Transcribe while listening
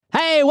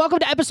Hey, welcome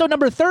to episode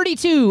number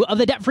 32 of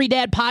the Debt Free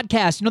Dad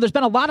podcast. You know, there's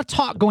been a lot of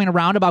talk going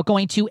around about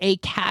going to a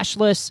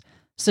cashless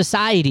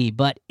society,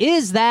 but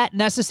is that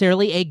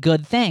necessarily a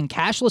good thing?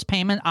 Cashless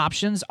payment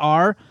options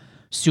are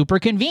super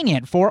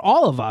convenient for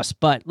all of us.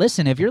 But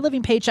listen, if you're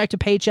living paycheck to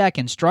paycheck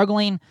and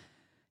struggling,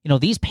 you know,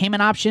 these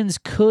payment options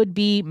could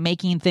be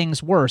making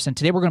things worse. And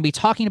today we're going to be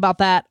talking about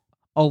that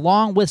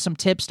along with some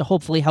tips to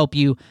hopefully help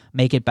you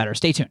make it better.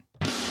 Stay tuned.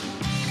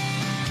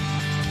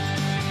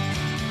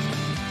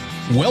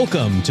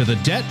 Welcome to the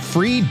Debt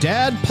Free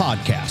Dad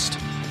podcast,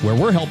 where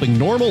we're helping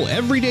normal,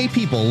 everyday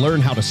people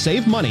learn how to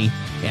save money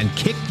and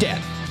kick debt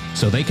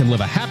so they can live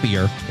a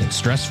happier and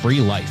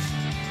stress-free life.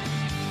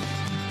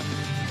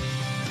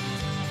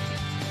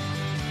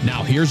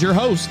 Now here's your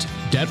host,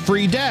 Debt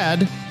Free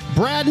Dad,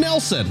 Brad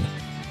Nelson.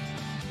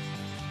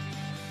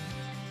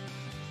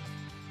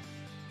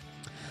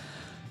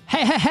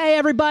 Hey,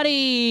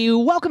 everybody.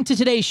 Welcome to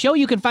today's show.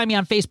 You can find me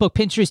on Facebook,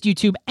 Pinterest,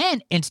 YouTube,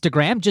 and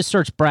Instagram. Just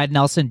search Brad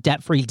Nelson,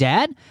 Debt Free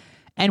Dad,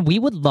 and we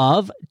would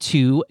love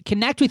to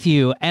connect with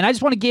you. And I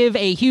just want to give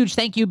a huge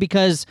thank you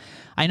because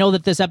I know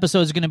that this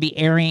episode is going to be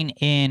airing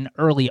in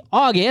early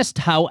August.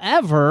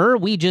 However,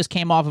 we just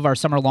came off of our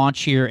summer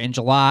launch here in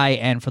July,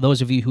 and for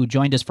those of you who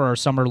joined us for our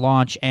summer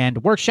launch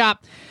and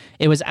workshop,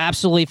 it was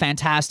absolutely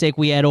fantastic.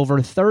 We had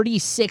over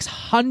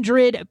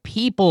 3,600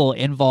 people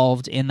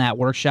involved in that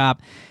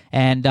workshop.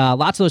 And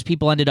lots of those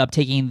people ended up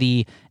taking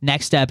the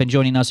next step and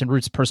joining us in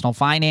Roots Personal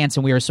Finance.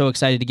 And we are so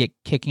excited to get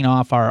kicking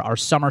off our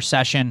summer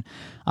session.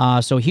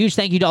 So huge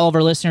thank you to all of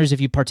our listeners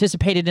if you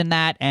participated in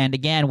that. And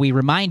again, we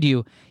remind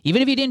you,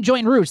 even if you didn't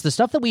join Roots, the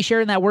stuff that we share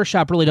in that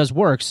workshop really does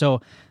work.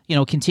 So, you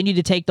know, continue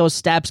to take those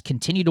steps,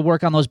 continue to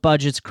work on those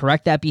budgets,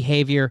 correct that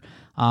behavior,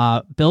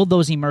 build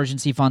those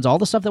emergency funds, all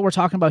the stuff that we're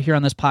talking about here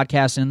on this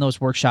podcast and in those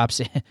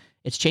workshops.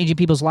 It's changing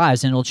people's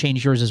lives, and it'll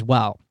change yours as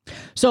well.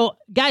 So,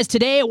 guys,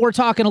 today we're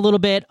talking a little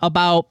bit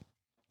about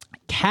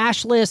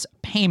cashless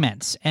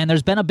payments, and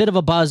there's been a bit of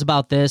a buzz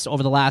about this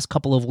over the last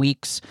couple of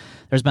weeks.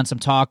 There's been some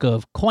talk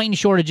of coin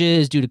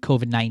shortages due to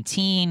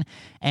COVID-19,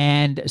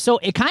 and so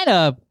it kind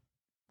of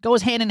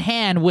goes hand in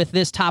hand with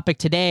this topic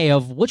today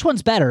of which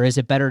one's better. Is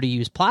it better to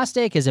use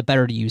plastic? Is it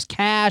better to use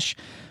cash?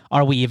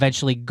 Are we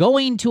eventually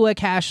going to a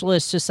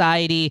cashless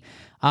society?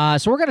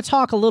 So we're going to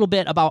talk a little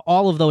bit about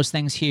all of those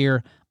things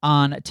here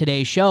on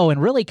today's show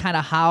and really kind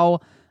of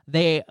how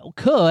they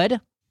could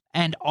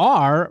and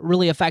are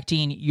really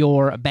affecting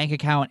your bank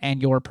account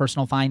and your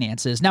personal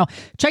finances. Now,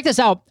 check this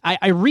out.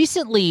 I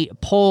recently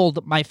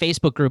polled my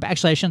Facebook group.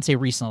 Actually, I shouldn't say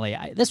recently.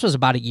 This was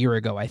about a year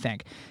ago, I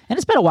think. And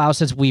it's been a while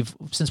since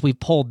we've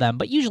polled them,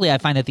 but usually I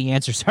find that the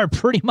answers are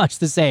pretty much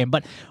the same.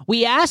 But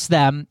we asked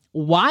them,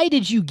 why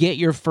did you get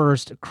your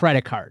first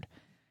credit card?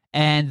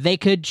 And they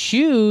could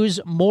choose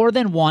more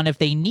than one if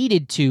they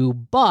needed to,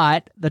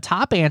 but the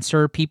top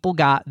answer people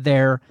got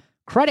their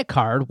credit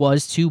card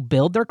was to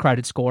build their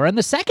credit score. And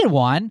the second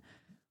one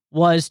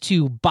was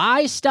to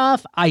buy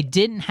stuff I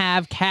didn't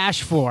have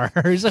cash for.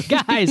 So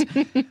guys,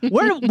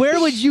 where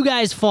would you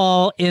guys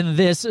fall in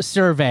this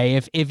survey?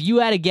 If you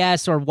had a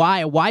guess, or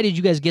why did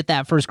you guys get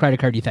that first credit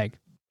card, do you think?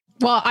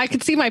 Well, I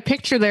could see my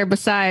picture there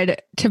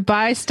beside to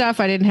buy stuff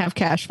I didn't have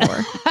cash for.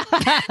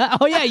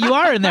 Oh, yeah, you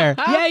are in there.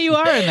 Yeah, you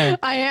are in there.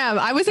 I am.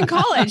 I was in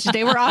college.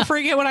 They were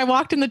offering it when I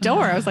walked in the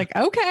door. I was like,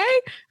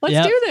 okay,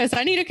 let's do this.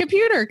 I need a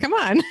computer. Come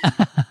on.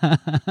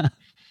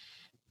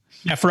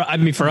 Yeah, for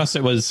us,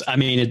 it was,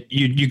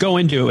 you go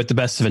into it with the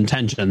best of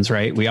intentions,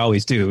 right? We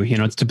always do. You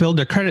know, it's to build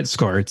a credit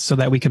score. It's so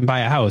that we can buy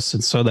a house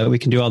and so that we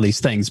can do all these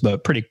things.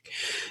 But pretty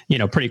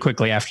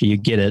quickly after you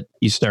get it,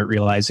 you start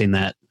realizing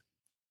that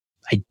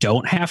I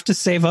don't have to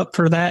save up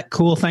for that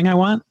cool thing I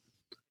want.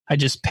 I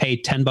just pay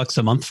 $10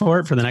 a month for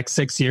it for the next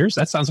 6 years.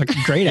 That sounds like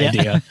a great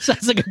idea.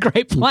 Sounds like a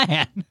great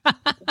plan.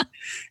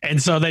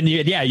 And so then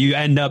you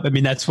end up,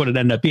 that's what it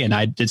ended up being.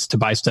 It's to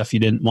buy stuff you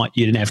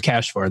didn't have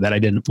cash for, that I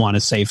didn't want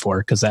to save for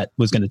because that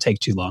was going to take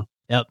too long.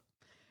 Yep.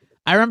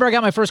 I remember I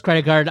got my first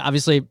credit card.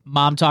 Obviously,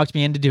 mom talked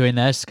me into doing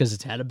this because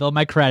it's had to build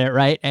my credit,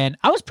 right? And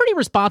I was pretty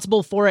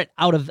responsible for it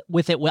out of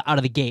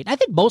the gate. I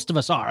think most of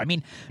us are. I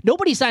mean,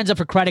 nobody signs up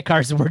for credit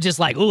cards and we're just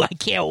like, "Ooh, I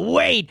can't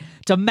wait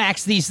to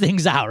max these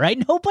things out,"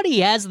 right? Nobody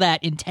has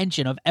that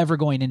intention of ever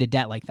going into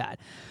debt like that.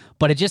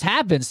 But it just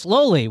happens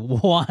slowly,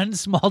 one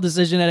small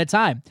decision at a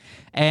time.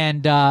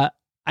 And I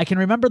can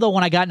remember, though,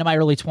 when I got into my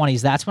early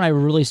 20s, that's when I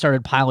really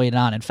started piling it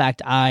on. In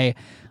fact, I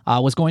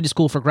was going to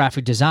school for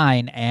graphic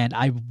design, and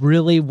I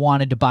really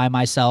wanted to buy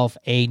myself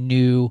a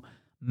new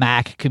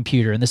Mac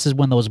computer. And this is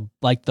when those,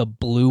 like, the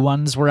blue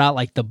ones were out,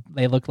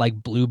 they looked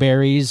like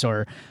blueberries,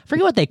 or I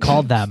forget what they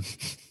called them.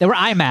 They were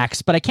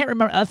iMacs, but I can't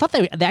remember. I thought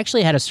they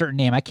actually had a certain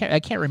name. I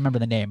can't remember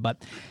the name,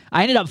 but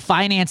I ended up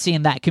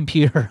financing that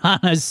computer on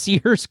a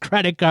Sears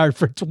credit card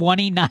for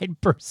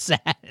 29%.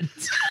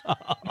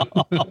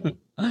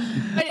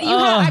 But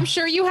I'm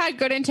sure you had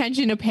good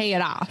intention to pay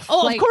it off.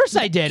 Oh, of course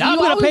I did. I'm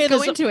going to pay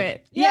this. Into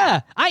it.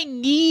 Yeah, I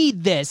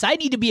need this. I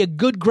need to be a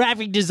good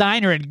graphic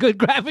designer, and good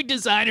graphic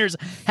designers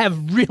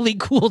have really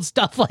cool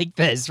stuff like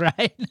this,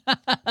 right?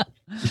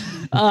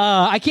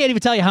 I can't even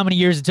tell you how many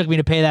years it took me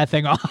to pay that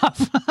thing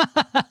off.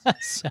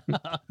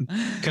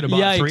 Could have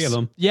bought 3 of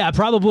them. Yeah,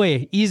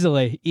 probably.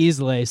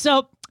 Easily.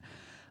 So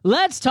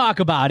let's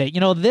talk about it.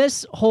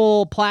 This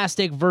whole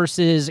plastic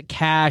versus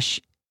cash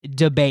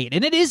debate,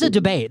 and it is a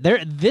debate.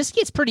 This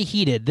gets pretty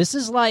heated. This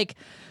is like,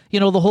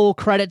 the whole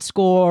credit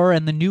score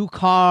and the new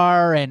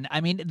car, and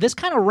I mean, this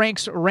kind of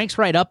ranks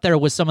right up there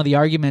with some of the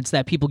arguments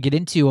that people get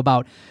into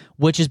about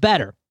which is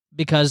better,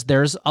 because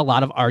there's a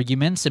lot of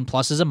arguments and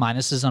pluses and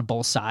minuses on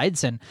both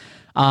sides. And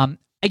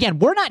again,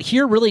 we're not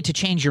here really to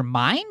change your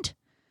mind.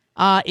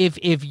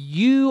 If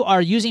you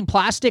are using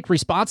plastic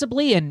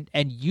responsibly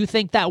and you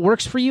think that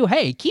works for you,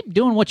 hey, keep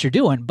doing what you're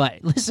doing.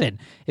 But listen,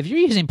 if you're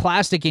using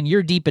plastic and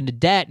you're deep into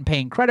debt and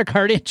paying credit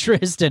card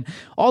interest and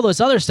all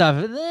this other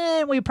stuff,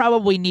 then we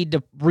probably need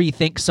to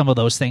rethink some of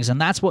those things. And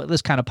that's what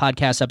this kind of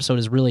podcast episode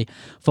is really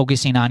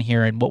focusing on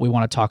here and what we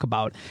want to talk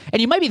about.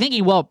 And you might be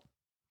thinking, well,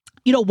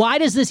 why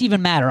does this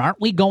even matter? Aren't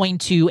we going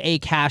to a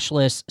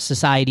cashless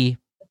society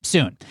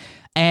soon?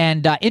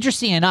 And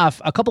interesting enough,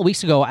 a couple of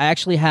weeks ago, I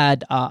actually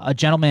had a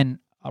gentleman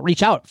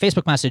reach out,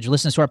 Facebook message,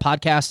 listens to our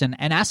podcast, and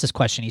asked this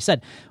question. He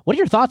said, what are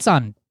your thoughts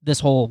on this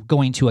whole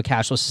going to a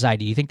cashless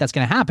society? Do you think that's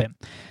going to happen?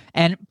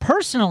 And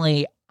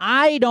personally,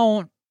 I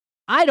don't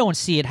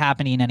see it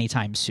happening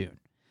anytime soon.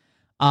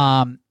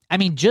 I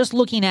mean, just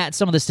looking at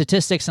some of the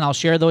statistics, and I'll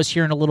share those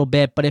here in a little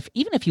bit, but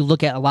even if you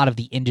look at a lot of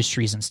the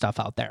industries and stuff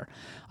out there.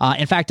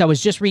 In fact, I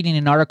was just reading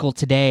an article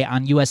today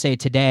on USA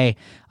Today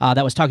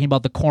that was talking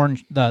about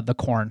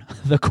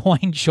the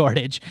coin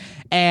shortage.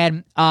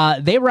 And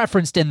they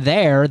referenced in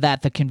there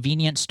that the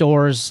convenience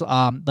stores,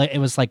 it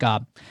was like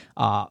the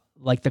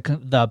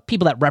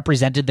people that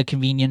represented the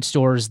convenience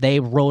stores, they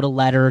wrote a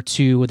letter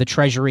to the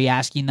Treasury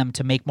asking them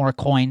to make more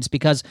coins,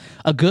 because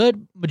a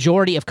good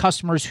majority of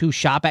customers who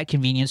shop at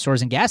convenience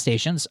stores and gas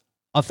stations,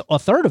 a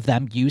third of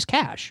them use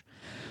cash.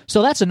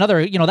 So that's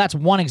another, that's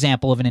one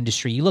example of an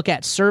industry. You look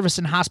at service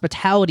and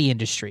hospitality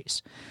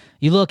industries.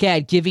 You look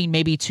at giving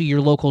maybe to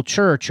your local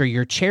church or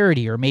your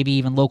charity, or maybe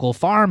even local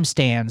farm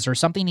stands, or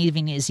something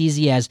even as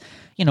easy as,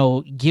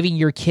 giving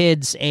your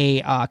kids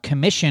a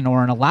commission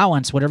or an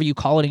allowance, whatever you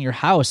call it in your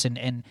house,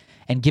 and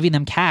giving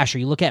them cash. Or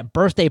you look at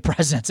birthday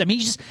presents. I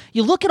mean,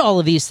 you look at all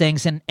of these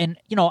things and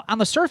on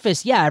the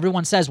surface, yeah,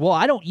 everyone says, well,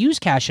 I don't use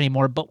cash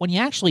anymore. But when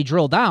you actually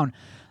drill down,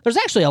 there's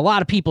actually a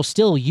lot of people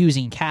still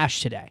using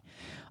cash today.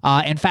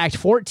 In fact,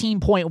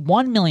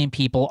 14.1 million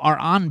people are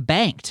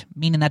unbanked,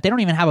 meaning that they don't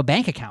even have a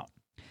bank account.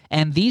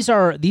 And these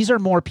are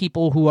more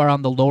people who are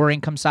on the lower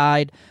income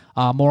side,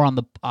 more on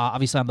the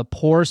obviously on the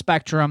poor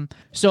spectrum.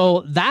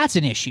 So that's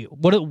an issue.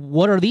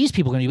 What are these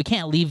people going to do? We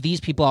can't leave these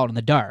people out in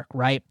the dark,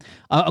 right?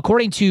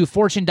 According to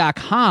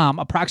Fortune.com,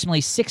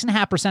 approximately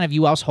 6.5% of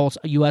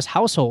U.S.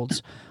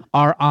 households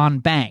are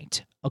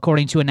unbanked,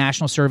 according to a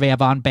national survey of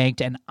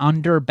unbanked and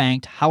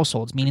underbanked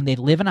households, meaning they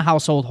live in a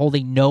household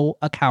holding no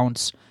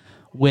accounts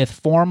with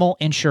formal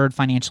insured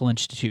financial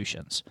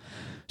institutions.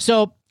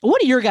 So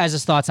what are your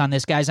guys' thoughts on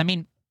this, guys? I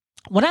mean,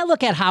 when I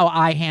look at how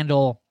I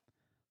handle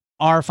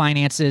our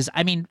finances,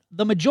 I mean,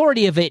 the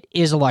majority of it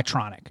is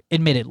electronic,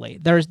 admittedly.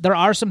 There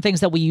are some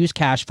things that we use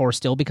cash for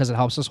still because it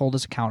helps us hold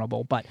us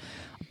accountable. But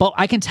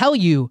I can tell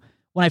you,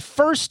 when I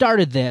first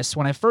started this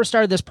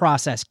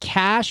process,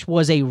 cash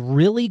was a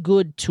really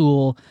good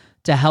tool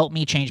to help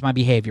me change my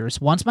behaviors.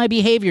 Once my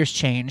behaviors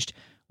changed,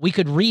 we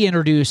could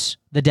reintroduce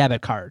the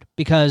debit card,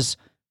 because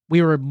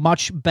we were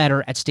much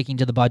better at sticking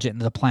to the budget and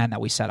the plan that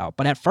we set out.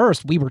 But at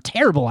first, we were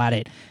terrible at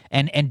it,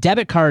 and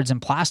debit cards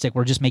and plastic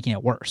were just making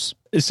it worse.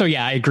 So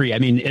yeah, I agree. I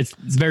mean, it's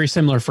very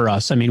similar for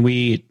us. I mean,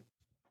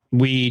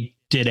 we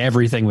did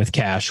everything with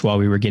cash while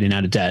we were getting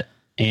out of debt,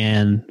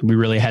 and we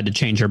really had to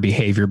change our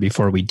behavior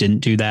before we didn't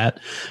do that.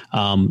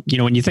 When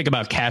you think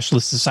about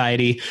cashless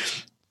society,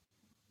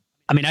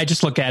 I mean, I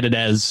just look at it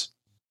as,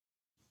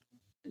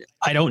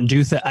 I don't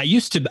do that. I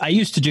used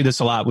to do this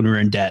a lot when we were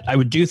in debt. I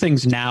would do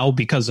things now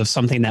because of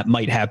something that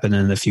might happen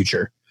in the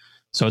future.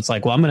 So it's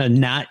like, well, I'm going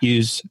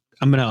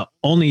to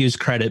only use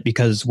credit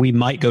because we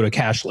might go to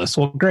cashless.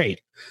 Well,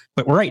 great.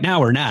 But right now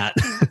we're not.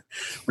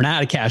 We're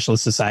not a cashless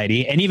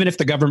society. And even if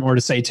the government were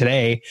to say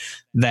today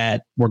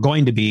that we're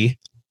going to be,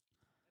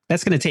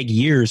 that's going to take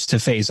years to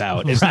phase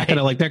out. It's not going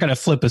to they're going to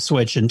flip a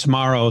switch and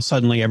tomorrow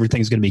suddenly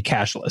everything's going to be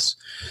cashless.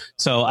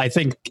 So I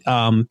think,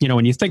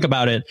 when you think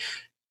about it,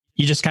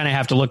 you just kind of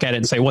have to look at it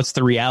and say, what's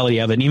the reality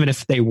of it? And even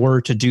if they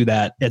were to do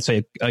that, it's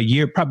a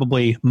year,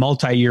 probably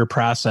multi-year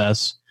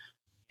process.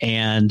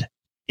 And,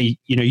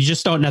 you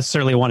just don't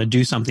necessarily want to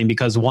do something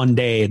because one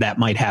day that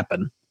might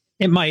happen.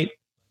 It might,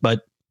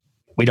 but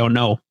we don't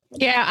know.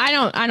 Yeah,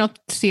 I don't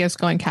see us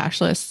going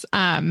cashless.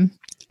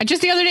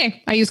 Just the other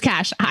day, I use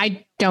cash.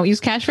 I don't use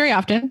cash very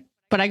often,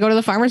 but I go to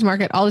the farmer's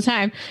market all the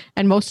time.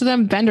 And most of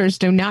them vendors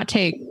do not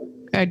take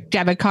a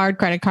debit card,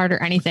 credit card,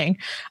 or anything.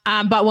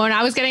 But when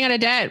I was getting out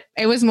of debt,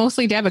 it was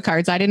mostly debit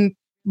cards. I didn't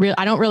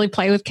I don't really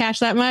play with cash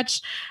that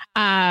much.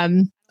 I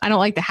don't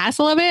like the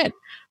hassle of it,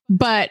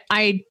 but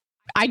I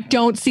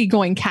don't see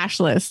going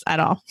cashless at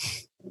all.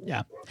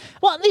 Yeah.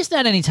 Well, at least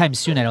not anytime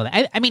soon. I know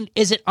that. I mean,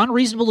 is it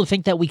unreasonable to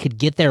think that we could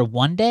get there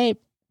one day?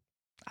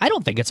 I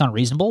don't think it's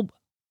unreasonable.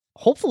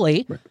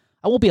 Hopefully,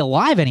 I won't be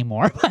alive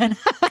anymore. But,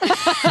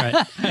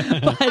 I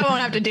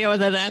won't have to deal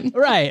with it then.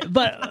 Right.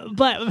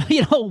 But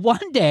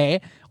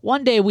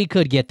one day we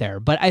could get there.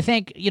 But I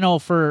think,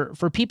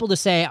 for people to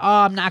say, oh,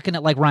 I'm not going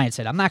to, like Ryan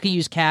said, I'm not going to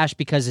use cash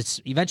because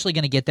it's eventually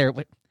going to get there.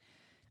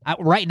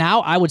 Right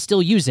now, I would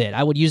still use it.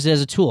 I would use it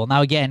as a tool.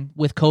 Now, again,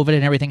 with COVID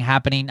and everything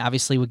happening,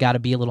 obviously we got to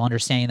be a little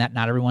understanding that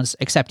not everyone's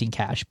accepting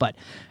cash, but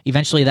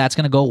eventually that's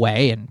going to go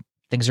away and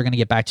things are going to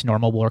get back to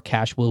normal where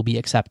cash will be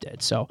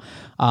accepted. So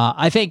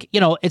I think,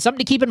 it's something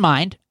to keep in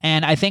mind.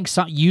 And I think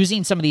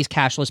using some of these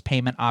cashless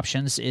payment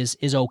options is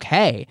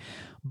okay.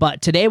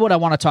 But today what I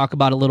want to talk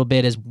about a little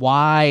bit is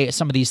why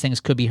some of these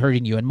things could be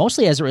hurting you. And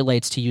mostly as it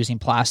relates to using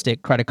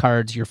plastic, credit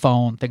cards, your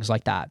phone, things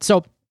like that.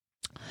 So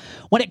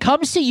when it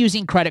comes to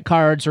using credit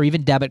cards or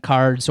even debit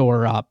cards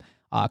or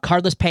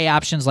cardless pay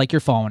options like your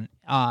phone,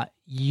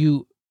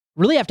 you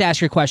really have to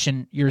ask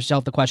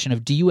yourself the question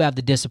of, do you have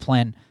the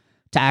discipline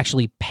to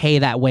actually pay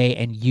that way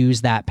and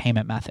use that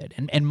payment method?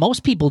 And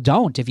most people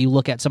don't if you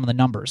look at some of the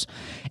numbers.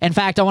 In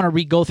fact, I want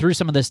to go through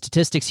some of the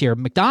statistics here.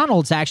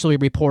 McDonald's actually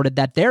reported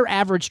that their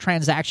average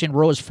transaction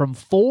rose from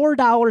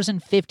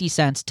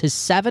 $4.50 to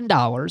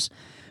 $7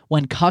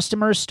 when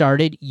customers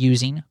started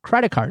using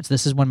credit cards.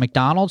 This is when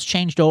McDonald's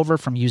changed over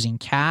from using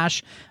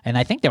cash, and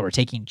I think they were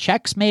taking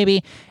checks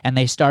maybe, and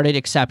they started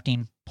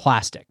accepting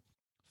plastic.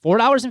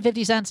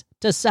 $4.50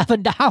 to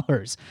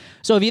 $7.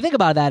 So if you think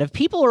about that, if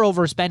people are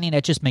overspending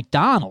at just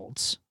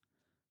McDonald's,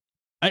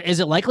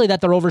 is it likely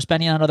that they're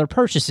overspending on other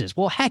purchases?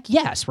 Well, heck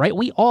yes, right?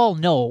 We all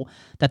know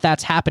that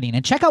that's happening.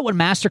 And check out what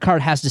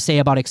MasterCard has to say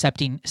about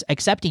accepting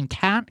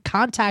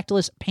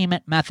contactless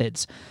payment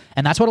methods.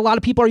 And that's what a lot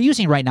of people are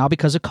using right now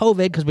because of COVID,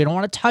 because we don't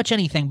want to touch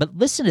anything. But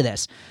listen to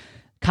this.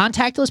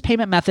 Contactless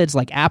payment methods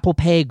like Apple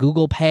Pay,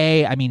 Google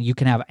Pay. I mean, you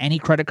can have any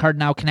credit card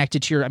now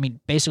connected to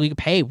basically you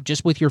can pay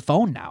just with your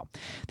phone now.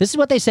 This is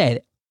what they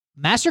say.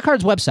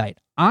 MasterCard's website,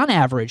 on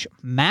average,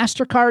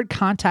 MasterCard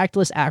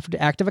contactless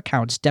active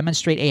accounts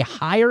demonstrate a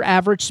higher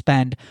average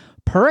spend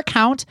per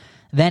account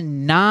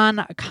than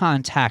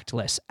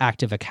non-contactless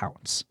active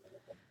accounts.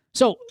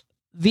 So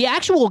the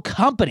actual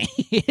company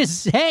is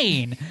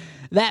saying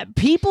that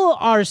people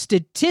are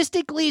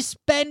statistically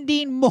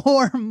spending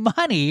more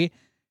money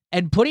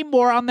and putting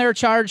more on their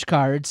charge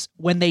cards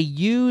when they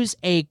use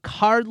a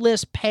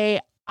cardless pay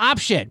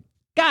option.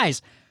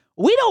 Guys,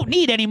 we don't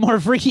need any more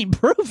freaking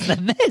proof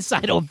than this,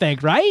 I don't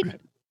think, right?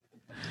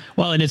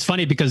 Well, and it's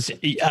funny because,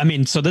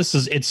 so this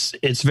is,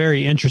 it's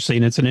very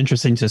interesting. It's an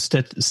interesting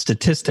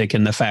statistic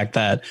in the fact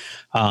that,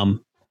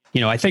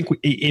 I think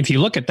if you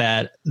look at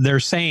that, they're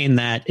saying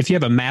that if you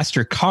have a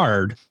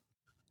MasterCard,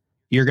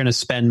 you're going to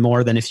spend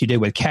more than if you did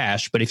with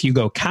cash. But if you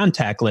go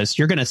contactless,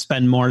 you're going to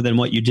spend more than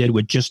what you did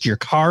with just your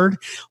card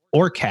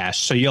or cash.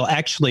 So you'll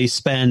actually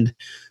spend.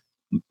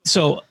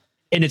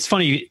 And it's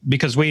funny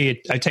because I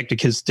take the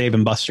kids to Dave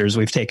and Buster's.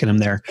 We've taken them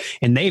there,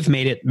 and they've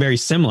made it very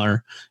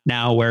similar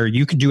now, where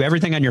you can do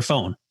everything on your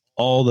phone.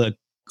 All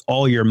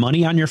your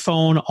money on your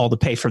phone, all the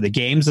pay for the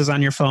games is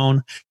on your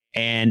phone,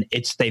 and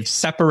they've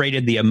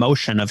separated the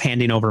emotion of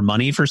handing over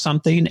money for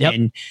something, yep.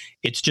 And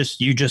it's just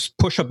you just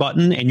push a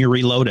button and you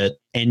reload it,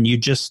 and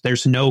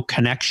there's no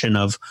connection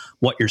of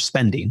what you're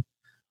spending,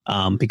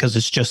 because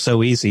it's just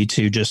so easy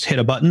to just hit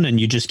a button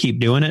and you just keep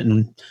doing it.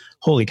 And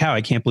holy cow,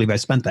 I can't believe I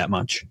spent that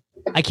much.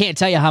 I can't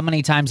tell you how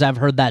many times I've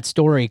heard that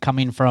story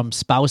coming from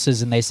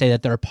spouses, and they say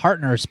that their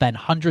partner spent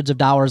hundreds of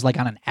dollars like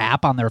on an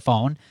app on their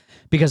phone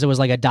because it was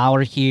like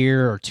 $1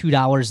 here or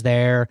 $2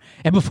 there.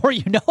 And before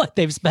you know it,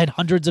 they've spent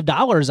hundreds of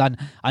dollars on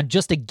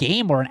just a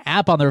game or an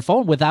app on their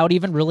phone without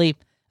even really,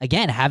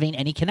 again, having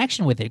any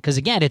connection with it. Because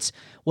again,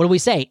 what do we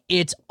say?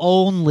 It's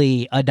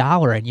only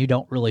 $1 and you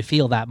don't really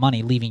feel that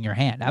money leaving your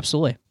hand.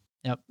 Absolutely.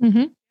 Yep.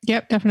 Mm-hmm.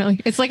 Yep,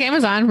 definitely. It's like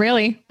Amazon,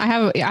 you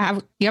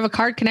have a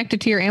card connected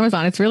to your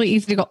Amazon. It's really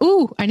easy to go,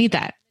 ooh, I need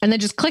that. And then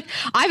just click.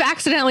 I've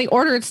accidentally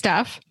ordered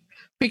stuff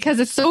because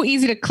it's so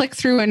easy to click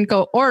through and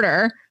go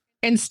order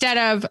instead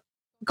of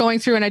going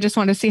through and I just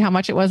wanted to see how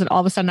much it was. And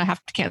all of a sudden I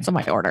have to cancel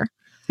my order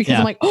because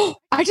I'm like, oh,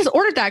 I just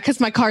ordered that because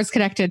my card's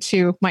connected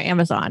to my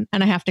Amazon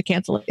and I have to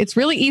cancel it. It's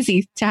really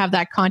easy to have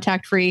that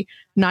contact free,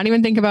 not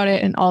even think about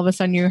it. And all of a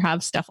sudden you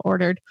have stuff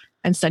ordered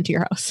and sent to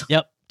your house.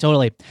 Yep.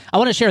 Totally. I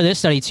want to share this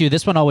study too.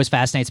 This one always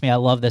fascinates me. I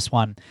love this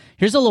one.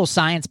 Here's a little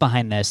science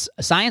behind this.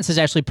 Science has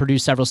actually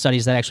produced several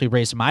studies that actually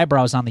raised some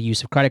eyebrows on the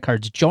use of credit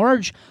cards.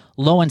 George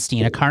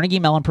Lowenstein, a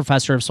Carnegie Mellon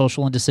professor of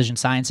social and decision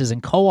sciences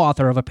and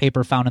co-author of a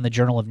paper found in the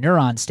Journal of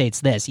Neurons,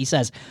 states this. He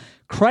says,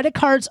 credit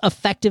cards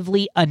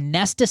effectively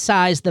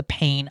anesthetize the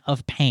pain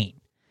of pain.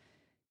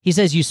 He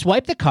says you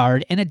swipe the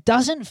card and it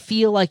doesn't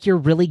feel like you're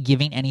really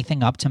giving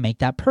anything up to make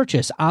that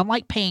purchase.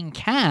 Unlike paying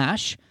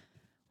cash,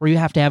 where you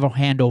have to have a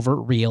hand over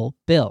real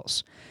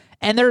bills.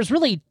 And there's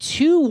really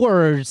two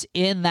words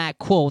in that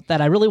quote that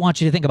I really want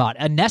you to think about: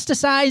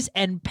 anesthetize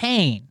and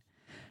pain.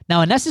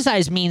 Now,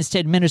 anesthetize means to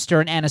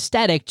administer an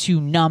anesthetic to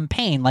numb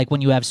pain, like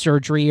when you have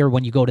surgery or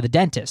when you go to the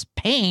dentist.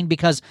 Pain,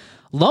 because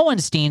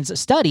Lowenstein's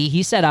study,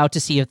 he set out to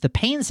see if the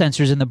pain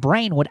sensors in the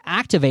brain would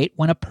activate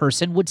when a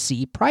person would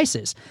see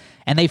prices.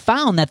 And they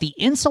found that the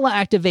insula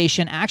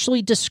activation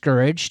actually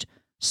discouraged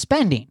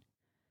spending.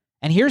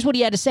 And here's what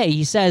he had to say.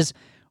 He says,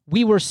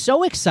 "We were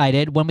so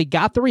excited when we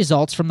got the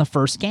results from the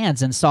first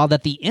scans and saw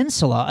that the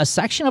insula, a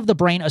section of the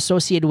brain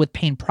associated with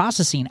pain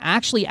processing,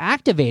 actually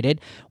activated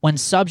when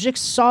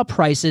subjects saw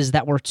prices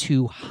that were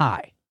too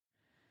high."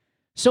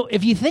 So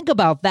if you think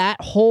about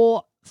that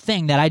whole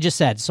thing that I just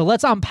said, so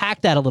let's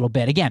unpack that a little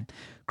bit. Again,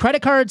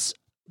 credit cards,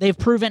 they've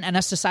proven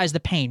anesthetize the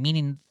pain,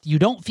 meaning you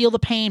don't feel the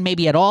pain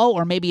maybe at all,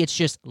 or maybe it's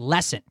just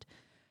lessened.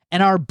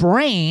 And our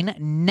brain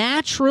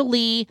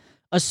naturally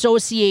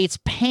associates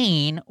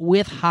pain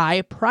with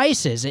high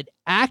prices. It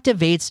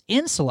activates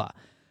insula.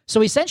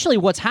 So essentially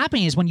what's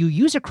happening is when you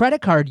use a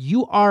credit card,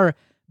 you are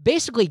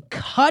basically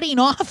cutting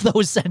off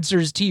those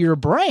sensors to your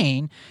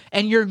brain,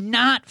 and you're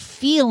not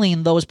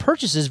feeling those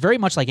purchases, very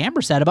much like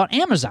Amber said about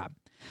Amazon.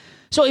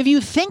 So if you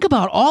think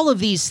about all of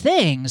these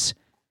things,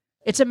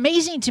 it's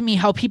amazing to me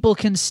how people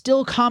can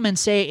still come and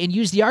say and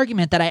use the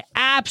argument that I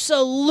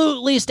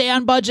absolutely stay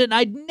on budget and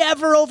I'd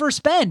never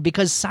overspend,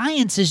 because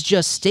science is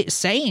just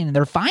saying,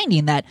 they're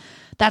finding that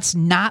that's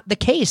not the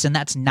case and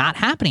that's not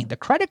happening. The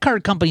credit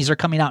card companies are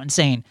coming out and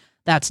saying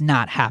that's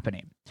not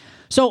happening.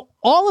 So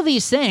all of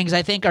these things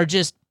I think are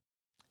just,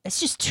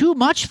 it's just too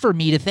much for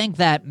me to think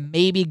that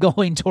maybe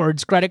going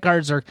towards credit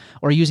cards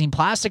or using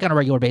plastic on a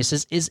regular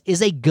basis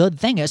is a good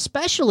thing,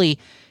 especially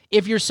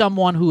if you're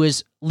someone who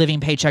is living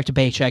paycheck to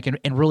paycheck and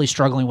really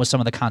struggling with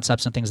some of the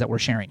concepts and things that we're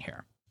sharing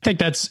here. I think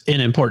that's an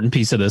important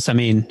piece of this. I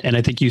mean, and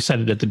I think you said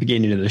it at the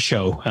beginning of the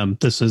show.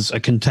 This is a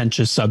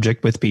contentious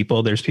subject with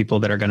people. There's people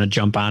that are going to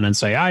jump on and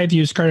say, I've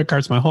used credit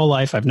cards my whole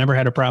life. I've never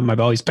had a problem. I've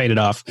always paid it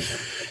off.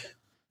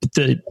 But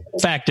the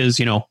fact is,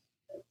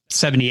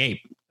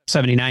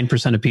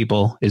 79% of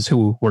people is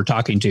who we're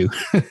talking to.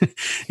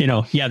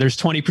 There's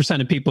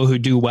 20% of people who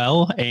do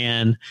well,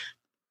 and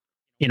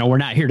we're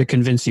not here to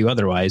convince you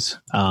otherwise.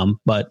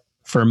 But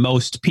for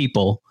most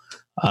people,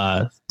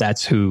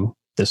 that's who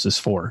this is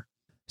for.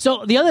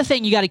 So the other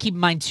thing you got to keep in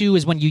mind too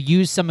is when you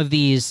use some of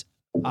these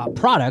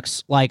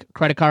products like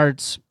credit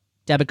cards,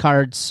 debit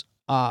cards,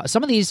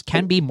 some of these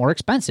can be more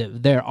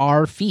expensive. There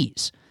are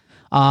fees.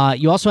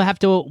 You also have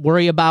to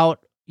worry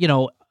about,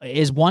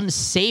 is one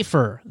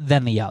safer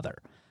than the other?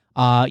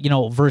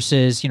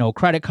 Versus,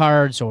 credit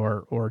cards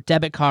or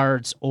debit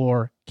cards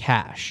or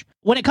cash.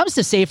 When it comes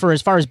to safer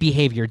as far as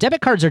behavior,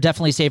 debit cards are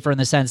definitely safer in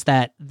the sense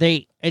that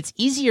it's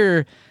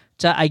easier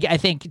to, I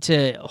think,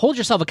 to hold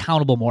yourself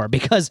accountable more,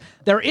 because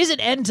there is an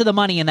end to the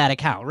money in that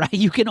account, right?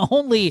 You can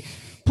only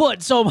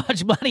put so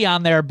much money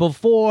on there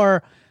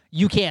before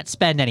you can't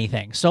spend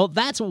anything. So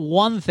that's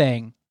one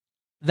thing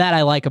that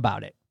I like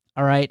about it.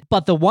 All right.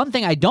 But the one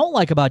thing I don't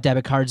like about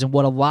debit cards, and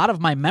what a lot of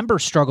my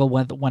members struggle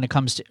with when they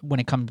come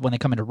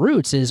into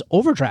Roots, is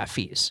overdraft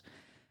fees.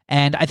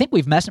 And I think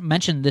we've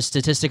mentioned this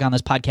statistic on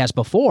this podcast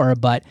before,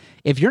 but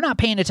if you're not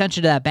paying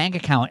attention to that bank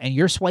account and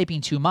you're swiping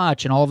too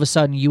much and all of a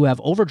sudden you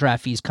have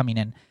overdraft fees coming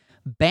in,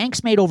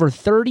 banks made over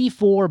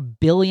 $34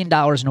 billion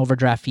in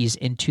overdraft fees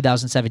in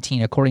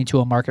 2017, according to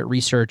a market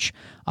research.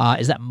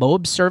 Is that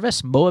Moab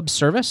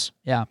Service?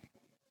 Yeah.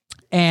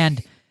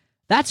 And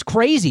that's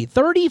crazy.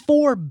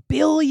 $34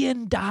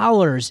 billion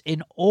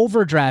in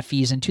overdraft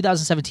fees in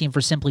 2017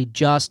 for simply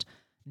just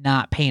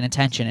not paying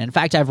attention. In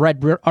fact, I've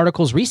read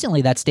articles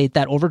recently that state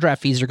that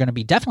overdraft fees are going to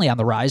be definitely on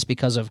the rise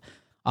because of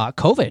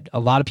COVID. A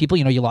lot of people,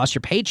 you lost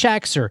your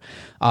paychecks, or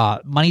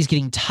money's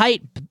getting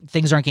tight,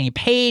 things aren't getting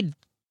paid,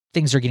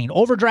 things are getting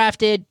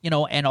overdrafted,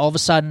 and all of a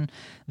sudden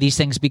these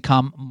things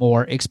become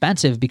more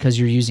expensive because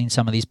you're using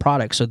some of these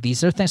products. So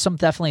these are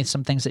definitely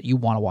some things that you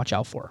want to watch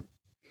out for.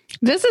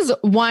 This is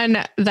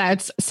one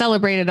that's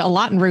celebrated a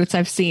lot in Roots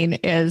I've seen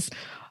is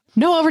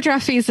no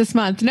overdraft fees this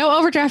month. No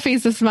overdraft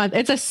fees this month.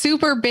 It's a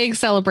super big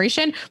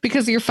celebration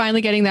because you're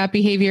finally getting that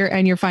behavior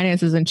and your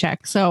finances in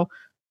check. So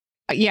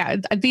yeah,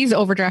 these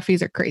overdraft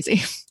fees are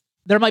crazy.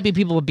 There might be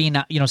people being,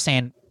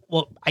 saying,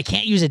 well, I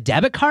can't use a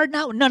debit card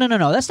now. No.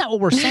 That's not what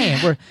we're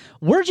saying.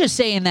 We're just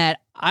saying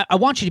that I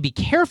want you to be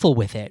careful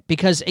with it,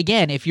 because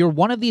again, if you're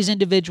one of these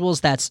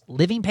individuals that's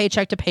living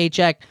paycheck to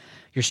paycheck,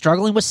 you're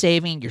struggling with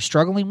saving, you're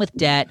struggling with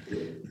debt,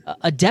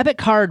 a debit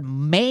card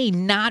may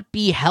not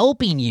be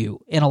helping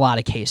you in a lot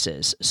of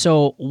cases.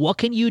 So what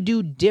can you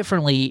do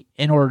differently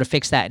in order to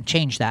fix that and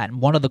change that? And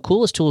one of the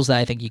coolest tools that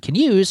I think you can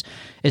use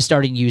is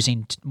starting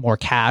using more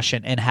cash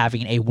and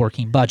having a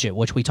working budget,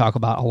 which we talk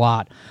about a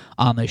lot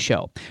on this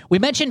show. We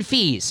mentioned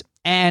fees,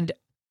 and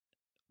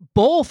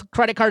both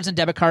credit cards and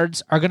debit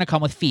cards are going to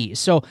come with fees.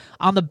 So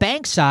on the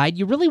bank side,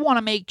 you really want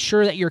to make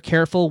sure that you're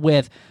careful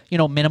with,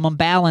 minimum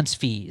balance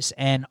fees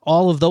and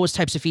all of those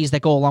types of fees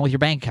that go along with your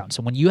bank account.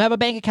 So when you have a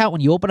bank account,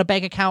 when you open a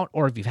bank account,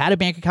 or if you've had a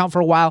bank account for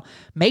a while,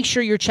 make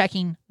sure you're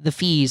checking the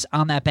fees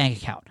on that bank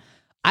account.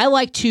 I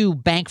like to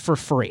bank for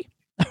free.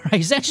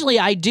 Essentially,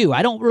 I do.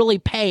 I don't really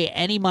pay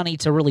any money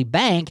to really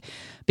bank,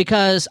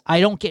 because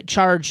I don't get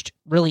charged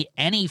really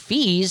any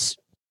fees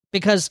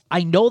because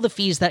I know the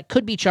fees that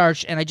could be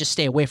charged and I just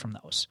stay away from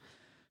those.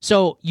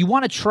 So you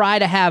want to try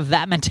to have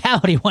that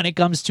mentality when it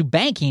comes to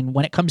banking,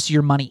 when it comes to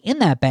your money in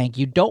that bank.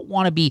 You don't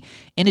want to be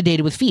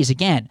inundated with fees.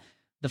 Again,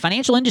 the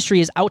financial industry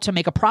is out to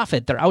make a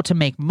profit. They're out to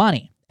make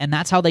money. And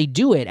that's how they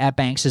do it at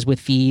banks, is with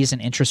fees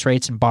and interest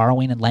rates and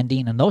borrowing and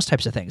lending and those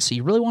types of things. So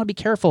you really want to be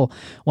careful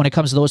when it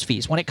comes to those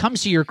fees. When it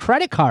comes to your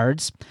credit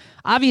cards,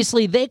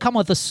 obviously they come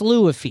with a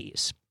slew of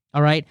fees.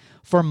 All right.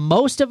 For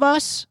most of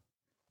us,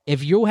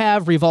 if you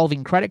have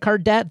revolving credit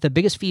card debt, the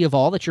biggest fee of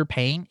all that you're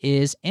paying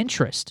is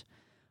interest.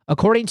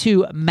 According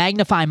to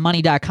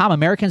MagnifyMoney.com,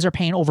 Americans are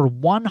paying over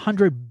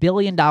 $100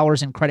 billion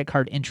in credit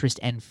card interest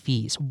and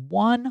fees.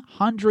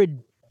 $100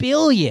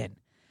 billion.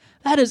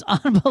 That is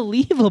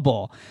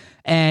unbelievable.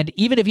 And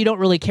even if you don't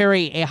really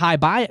carry a high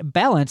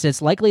balance,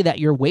 it's likely that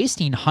you're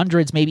wasting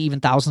hundreds, maybe even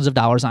thousands of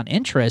dollars on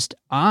interest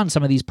on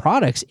some of these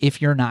products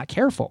if you're not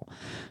careful.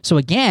 So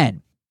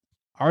again,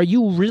 are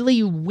you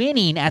really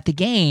winning at the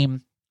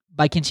game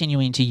by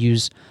continuing to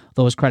use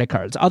those credit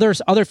cards?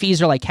 Other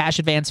fees are like cash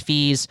advance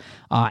fees,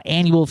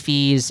 annual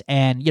fees,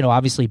 and,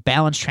 obviously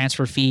balance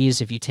transfer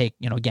fees. If you take,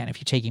 again, if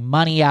you're taking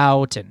money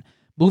out and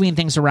moving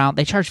things around,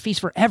 they charge fees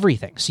for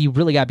everything. So you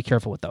really got to be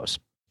careful with those.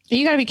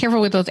 You got to be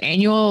careful with those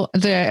annual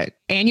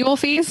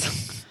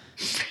fees,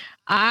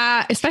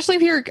 especially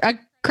if your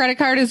credit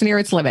card is near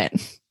its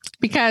limit.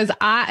 Because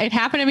it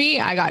happened to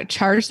me. I got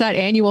charged that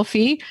annual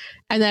fee,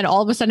 and then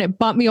all of a sudden it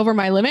bumped me over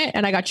my limit,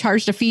 and I got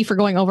charged a fee for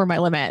going over my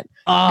limit.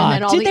 And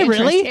then all did the they interest,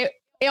 really?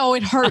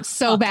 It hurts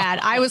so bad.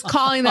 I was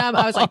calling them.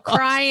 I was like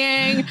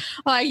crying,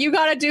 like, you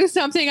got to do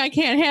something. I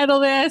can't handle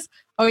this.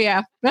 Oh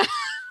yeah,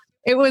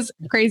 it was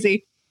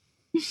crazy.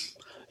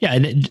 Yeah,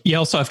 and you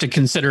also have to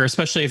consider,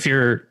 especially if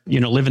you're,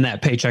 living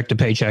that paycheck to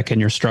paycheck and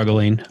you're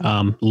struggling,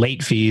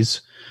 late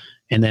fees.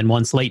 And then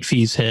once late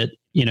fees hit,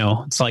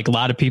 it's like a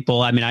lot of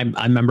people. I mean,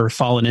 I remember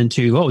falling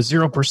into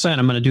 0%.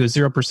 I'm going to do a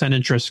 0%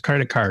 interest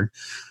credit card.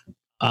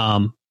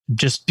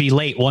 Just be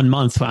late 1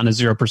 month on a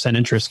 0%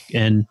 interest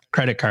in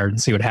credit card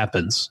and see what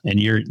happens. And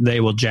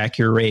they will jack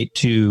your rate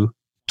to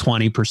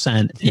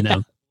 20% in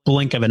a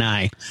blink of an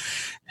eye.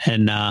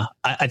 And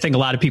I think a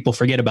lot of people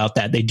forget about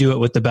that. They do it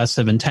with the best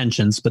of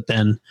intentions, but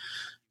then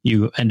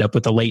you end up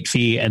with a late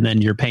fee, and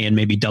then you're paying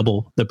maybe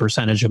double the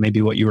percentage of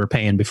maybe what you were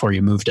paying before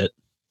you moved it.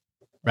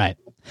 Right.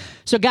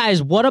 So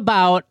guys, what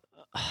about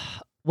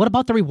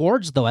the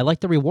rewards though? I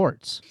like the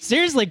rewards.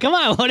 Seriously, come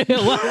on. What?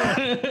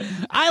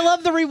 I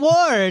love the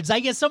rewards. I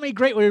get so many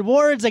great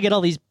rewards. I get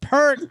all these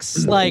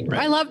perks.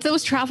 I love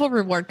those travel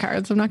reward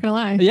cards. I'm not going to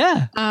lie.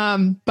 Yeah.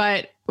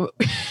 But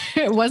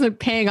it wasn't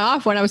paying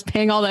off when I was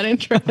paying all that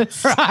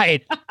interest.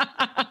 Right.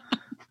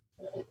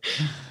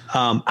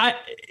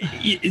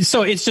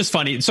 So it's just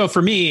funny. So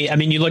for me, I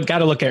mean, got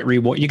to look at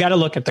reward. You got to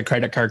look at the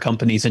credit card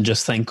companies and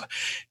just think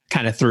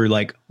kind of through,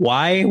 like,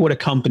 why would a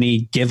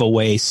company give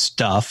away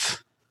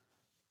stuff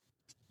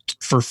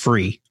for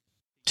free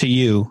to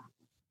you?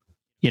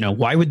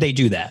 Why would they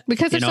do that?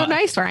 Because they're so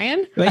nice,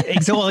 Ryan.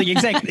 Well,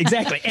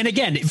 exactly. And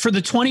again, for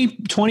the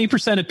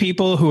 20% of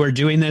people who are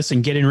doing this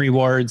and getting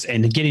rewards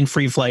and getting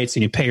free flights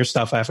and you pay your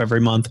stuff off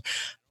every month,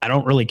 I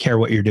don't really care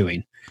what you're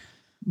doing.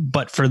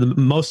 But for the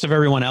most of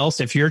everyone else,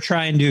 if you're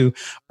trying to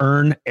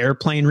earn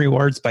airplane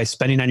rewards by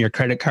spending on your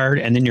credit card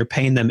and then you're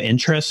paying them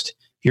interest,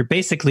 you're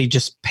basically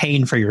just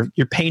paying for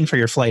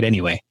your flight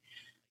anyway.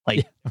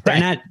 Like,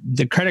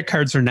 the credit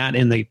cards are not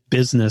in the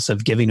business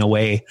of giving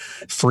away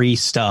free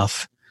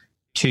stuff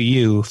to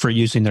you for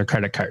using their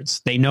credit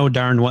cards. They know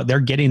darn what they're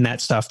getting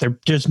that stuff. They're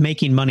just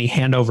making money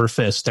hand over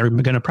fist. They're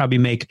going to probably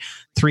make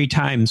 3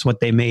 times what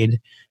they made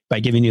by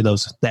giving you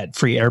that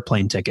free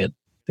airplane ticket.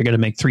 They're going to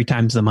make 3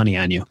 times the money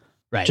on you.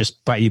 Right.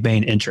 Just by you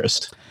paying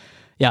interest.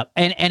 Yeah.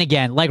 And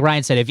again, like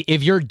Ryan said,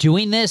 if you're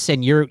doing this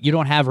and you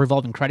don't have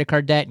revolving credit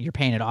card debt and you're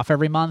paying it off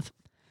every month,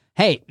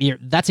 hey,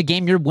 that's a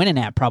game you're winning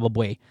at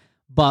probably.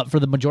 But for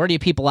the majority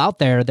of people out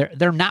there,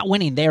 they're not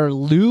winning. They're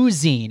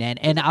losing.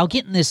 And I'll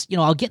get in this,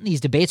 I'll get in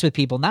these debates with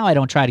people. Now I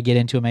don't try to get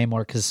into them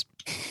anymore because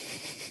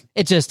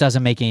it just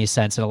doesn't make any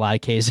sense in a lot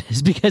of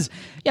cases. Because,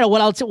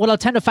 what I'll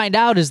tend to find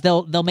out is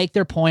they'll make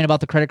their point about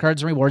the credit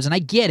cards and rewards. And I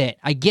get it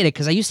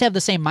because I used to have the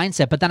same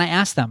mindset. But then I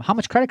ask them, how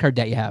much credit card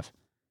debt you have?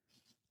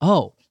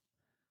 Oh,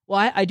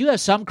 well, I do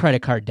have some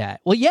credit card debt.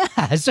 Well, yeah,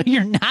 so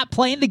you're not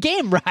playing the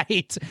game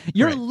right.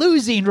 You're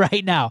losing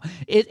right now.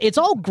 It's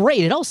all great.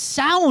 It all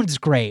sounds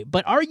great,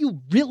 but are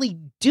you really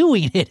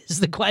doing it is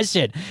the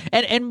question.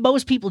 And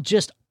most people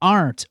just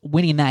aren't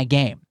winning that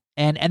game.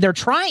 And they're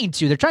trying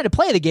to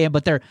play the game,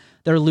 but they're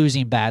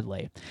losing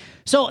badly.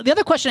 So the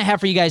other question I have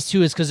for you guys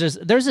too is because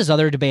there's this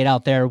other debate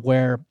out there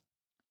where,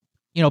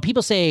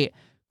 people say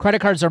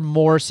credit cards are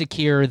more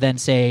secure than,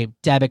 say,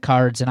 debit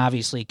cards and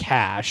obviously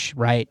cash,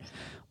 right?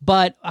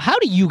 But how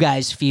do you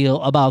guys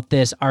feel about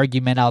this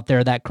argument out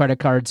there that credit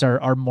cards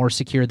are more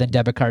secure than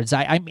debit cards?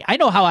 I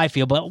know how I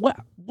feel, but what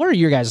are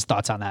your guys'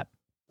 thoughts on that?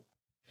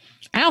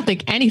 I don't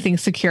think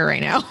anything's secure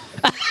right now.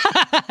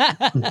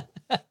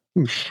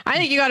 I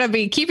think you got to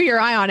be keeping your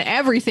eye on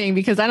everything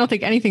because I don't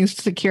think anything's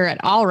secure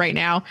at all right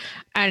now.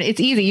 And it's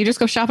easy. You just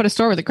go shop at a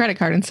store with a credit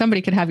card and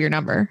somebody could have your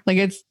number. Like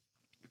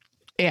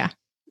I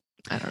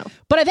don't know.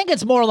 But I think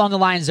it's more along the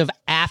lines of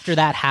after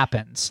that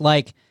happens.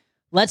 Like,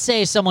 let's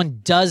say someone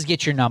does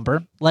get your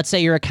number. Let's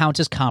say your account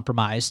is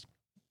compromised.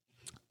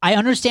 I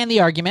understand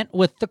the argument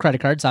with the credit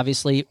cards.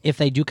 Obviously, if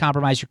they do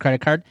compromise your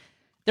credit card,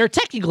 they're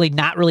technically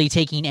not really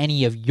taking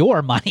any of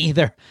your money.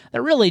 They're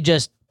really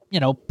just,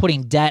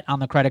 putting debt on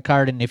the credit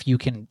card. And if you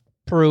can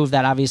prove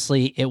that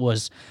obviously it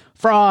was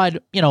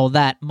fraud,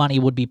 that money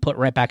would be put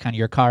right back on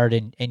your card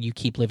and you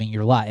keep living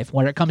your life.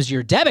 When it comes to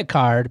your debit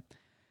card,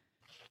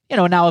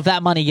 now if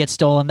that money gets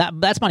stolen,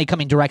 that's money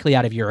coming directly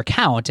out of your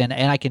account. And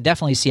I can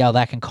definitely see how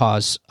that can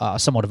cause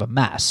somewhat of a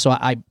mess. So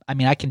I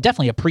can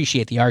definitely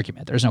appreciate the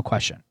argument. There's no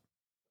question.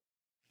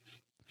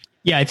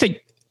 Yeah, I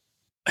think,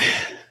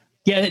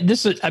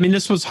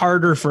 this was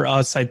harder for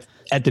us at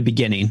the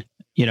beginning,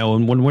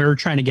 and when we were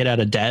trying to get out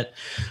of debt,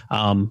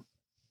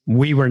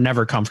 we were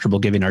never comfortable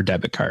giving our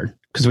debit card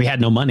because we had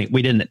no money.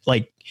 We didn't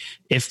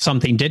if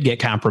something did get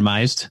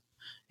compromised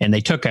and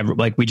they took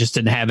we just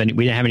didn't have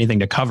anything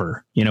to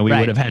cover, we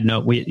would have had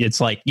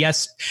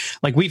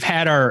we've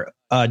had our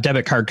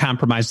debit card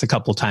compromised a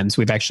couple of times.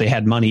 We've actually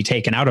had money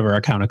taken out of our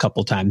account a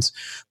couple of times,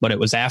 but it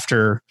was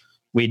after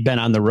we'd been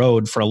on the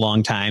road for a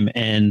long time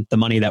and the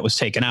money that was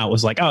taken out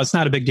was like, oh, it's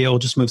not a big deal. We'll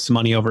just move some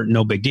money over.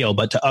 No big deal.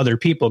 But to other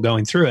people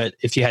going through it,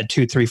 if you had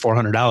 $200,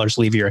 $300, $400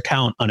 leave your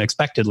account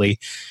unexpectedly,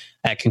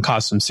 that can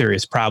cause some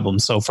serious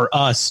problems. So for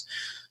us,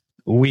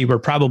 we were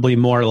probably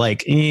more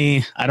like,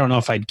 I don't know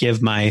if I'd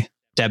give my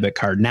debit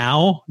card.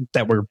 Now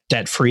that we're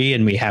debt free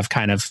and we have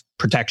kind of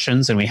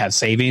protections and we have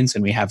savings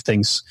and we have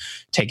things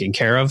taken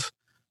care of,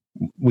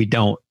 we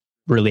don't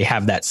really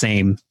have that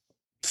same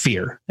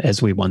fear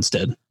as we once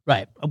did.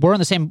 Right. We're in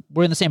the same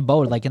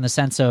boat, like in the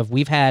sense of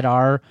we've had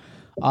a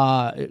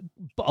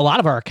lot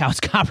of our accounts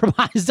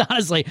compromised,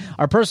 honestly.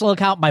 Our personal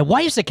account, my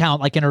wife's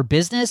account, like in her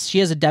business, she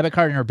has a debit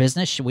card in her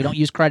business. We don't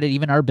use credit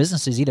even in our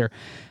businesses either.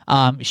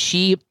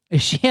 She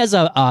has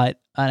an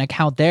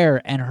account there,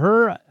 and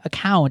her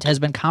account has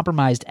been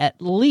compromised at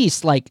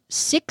least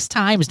 6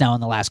 times now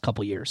in the last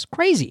couple years.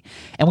 Crazy.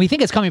 And we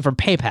think it's coming from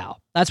PayPal.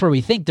 That's where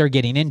we think they're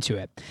getting into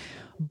it.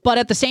 But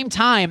at the same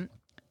time,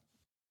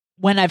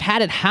 when I've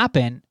had it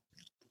happen,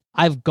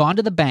 I've gone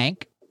to the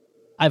bank,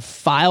 I've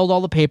filed all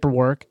the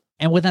paperwork,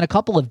 and within a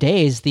couple of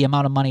days, the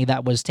amount of money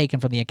that was taken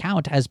from the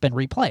account has been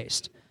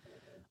replaced.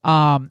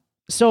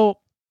 So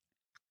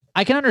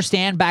I can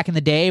understand back in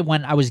the day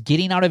when I was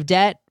getting out of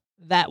debt,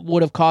 that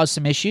would have caused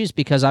some issues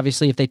because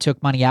obviously if they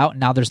took money out and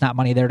now there's not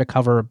money there to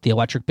cover the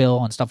electric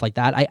bill and stuff like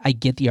that, I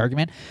get the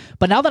argument.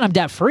 But now that I'm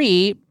debt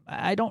free,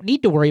 I don't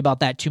need to worry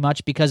about that too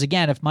much because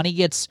again, if money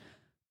gets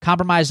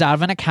compromised out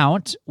of an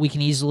account, we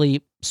can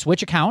easily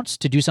switch accounts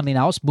to do something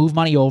else, move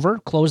money over,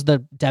 close the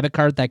debit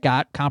card that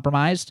got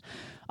compromised,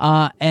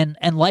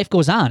 and life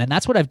goes on. And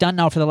that's what I've done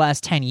now for the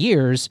last 10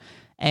 years.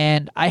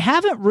 And I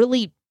haven't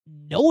really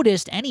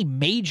noticed any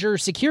major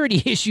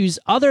security issues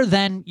other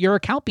than your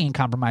account being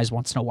compromised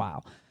once in a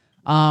while.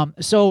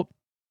 So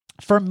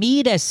for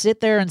me to sit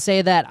there and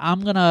say that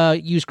I'm going to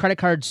use credit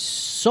cards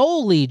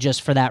solely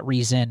just for that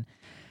reason,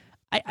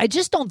 I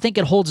just don't think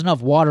it holds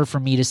enough water for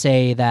me to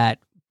say that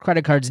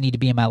credit cards need to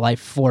be in my life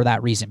for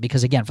that reason.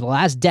 Because again, for the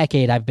last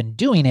decade, I've been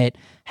doing it,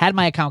 had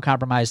my account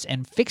compromised,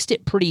 and fixed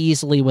it pretty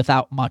easily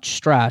without much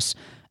stress.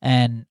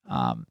 And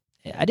I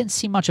didn't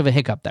see much of a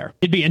hiccup there.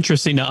 It'd be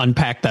interesting to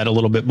unpack that a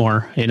little bit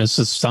more. It's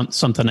just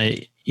something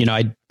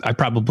I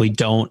probably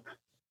don't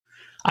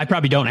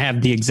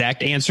have the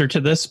exact answer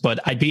to this, but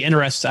I'd be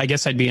interested. I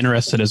guess I'd be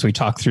interested as we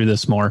talk through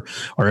this more,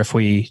 or if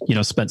we,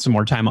 spent some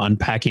more time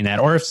unpacking that,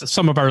 or if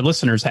some of our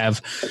listeners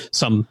have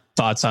some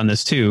thoughts on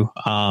this too.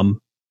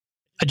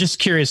 I'm just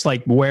curious,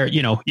 where,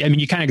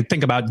 you kind of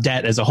think about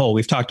debt as a whole.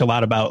 We've talked a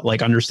lot about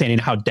understanding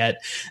how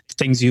debt,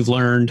 things you've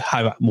learned,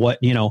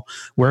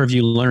 where have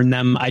you learned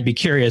them? I'd be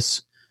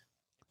curious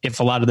if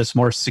a lot of this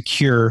more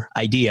secure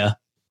idea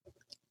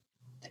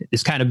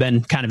has kind of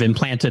been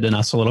implanted in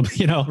us a little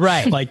bit,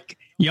 right.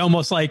 You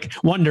almost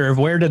wonder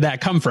where did that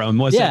come from?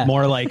 Was it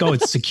more oh,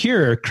 it's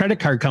secure credit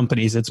card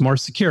companies. It's more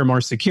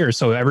secure.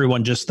 So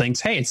everyone just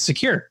thinks, hey, it's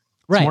secure.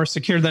 It's more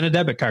secure than a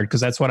debit card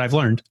because that's what I've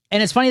learned.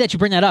 And it's funny that you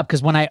bring that up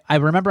because when I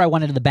remember I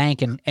went into the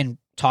bank and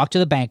talked to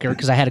the banker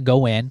because I had to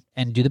go in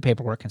and do the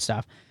paperwork and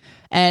stuff.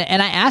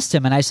 And I asked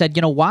him and I said,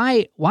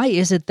 why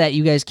is it that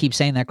you guys keep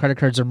saying that credit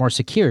cards are more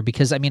secure?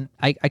 Because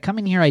I come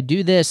in here, I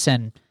do this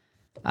and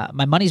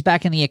my money's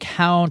back in the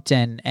account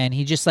and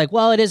he just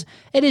well, it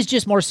is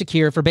just more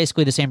secure for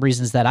basically the same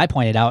reasons that I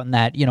pointed out. And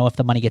that, if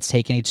the money gets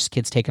taken, it just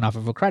gets taken off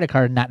of a credit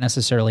card, not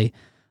necessarily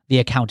the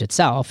account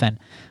itself.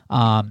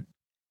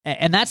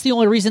 And that's the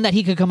only reason that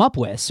he could come up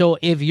with. So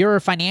if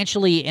you're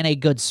financially in a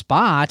good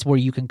spot where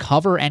you can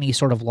cover any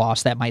sort of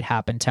loss that might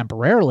happen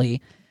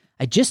temporarily,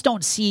 I just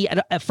don't see,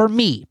 for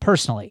me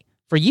personally,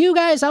 for you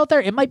guys out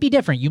there, it might be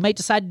different. You might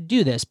decide to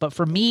do this, but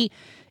for me,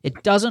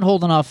 it doesn't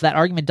hold enough. That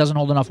argument doesn't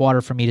hold enough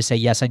water for me to say,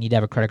 yes, I need to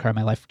have a credit card in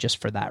my life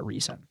just for that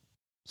reason.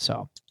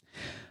 So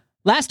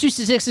Last two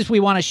statistics we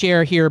want to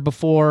share here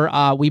before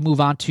we move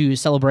on to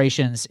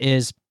celebrations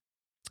is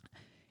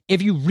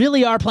if you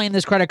really are playing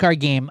this credit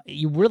card game,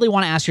 you really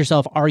want to ask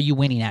yourself, are you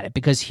winning at it?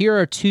 Because here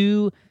are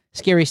two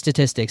scary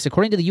statistics.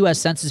 According to the U.S.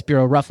 Census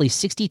Bureau, roughly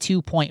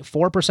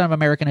 62.4% of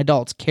American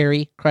adults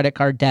carry credit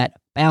card debt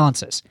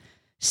balances.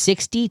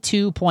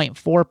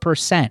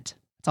 62.4%. That's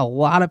a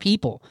lot of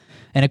people.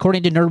 And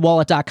according to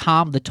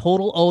nerdwallet.com, the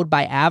total owed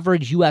by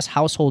average U.S.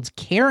 households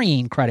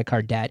carrying credit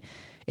card debt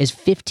is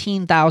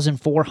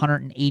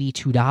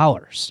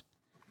 $15,482.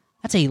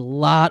 That's a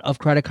lot of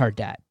credit card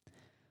debt.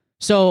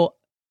 So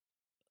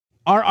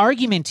our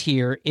argument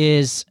here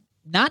is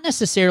not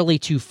necessarily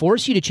to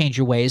force you to change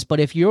your ways,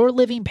 but if you're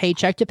living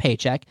paycheck to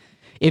paycheck,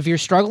 if you're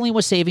struggling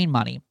with saving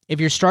money,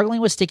 if you're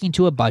struggling with sticking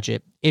to a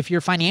budget, if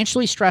you're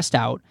financially stressed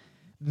out,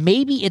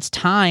 maybe it's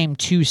time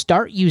to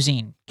start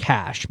using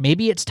cash.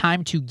 Maybe it's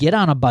time to get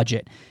on a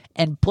budget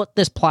and put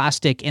this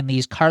plastic and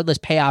these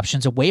cardless pay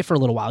options away for a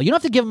little while. You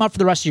don't have to give them up for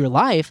the rest of your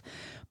life,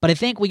 but I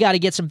think we got to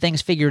get some things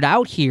figured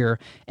out here,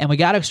 and we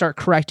got to start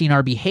correcting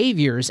our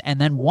behaviors. And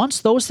then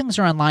once those things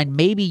are online,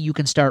 maybe you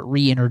can start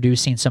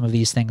reintroducing some of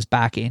these things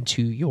back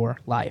into your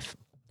life.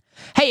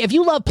 Hey, if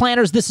you love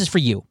planners, this is for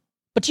you.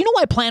 But do you know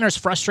why planners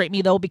frustrate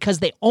me, though? Because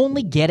they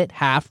only get it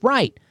half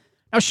right.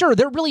 Now, sure,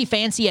 they're really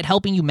fancy at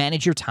helping you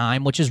manage your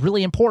time, which is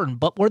really important,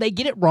 but where they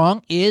get it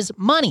wrong is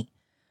money.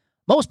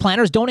 Most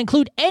planners don't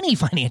include any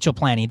financial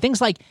planning.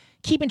 Things like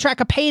keeping track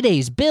of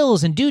paydays,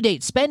 bills and due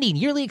dates, spending,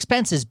 yearly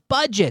expenses,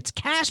 budgets,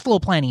 cash flow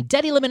planning,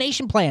 debt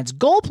elimination plans,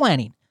 goal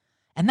planning.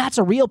 And that's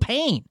a real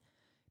pain.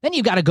 Then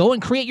you've got to go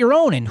and create your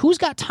own, and who's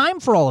got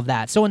time for all of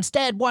that? So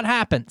instead, what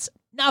happens?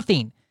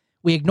 Nothing.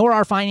 We ignore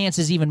our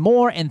finances even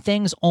more, and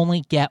things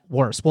only get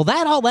worse. Well,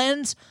 that all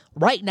ends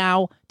right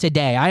now,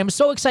 today. I am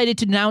so excited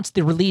to announce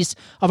the release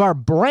of our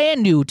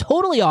brand new,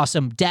 totally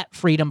awesome Debt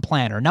Freedom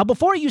Planner. Now,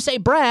 before you say,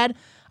 Brad,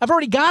 I've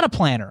already got a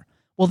planner.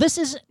 Well, this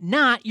is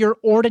not your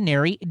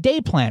ordinary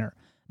day planner.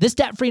 This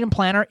Debt Freedom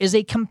Planner is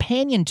a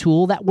companion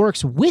tool that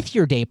works with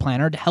your day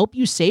planner to help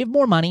you save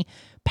more money,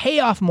 pay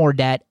off more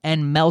debt,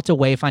 and melt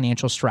away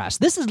financial stress.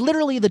 This is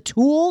literally the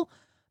tool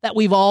that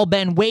we've all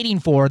been waiting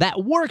for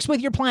that works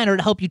with your planner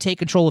to help you take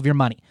control of your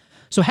money.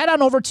 So head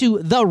on over to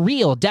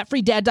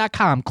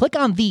therealdebtfreedad.com. Click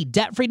on the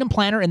Debt Freedom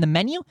Planner in the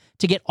menu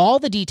to get all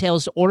the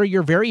details to order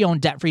your very own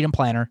Debt Freedom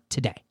Planner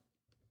today.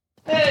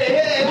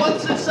 Hey,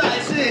 what's this I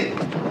see?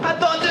 I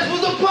thought this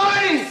was a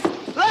party!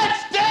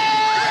 Let's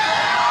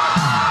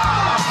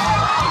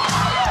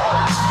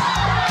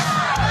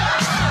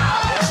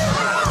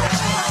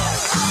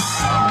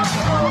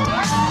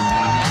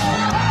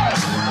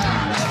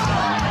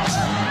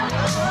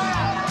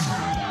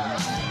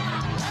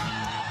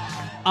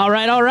All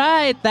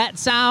right. That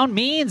sound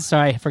means,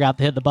 sorry, I forgot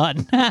to hit the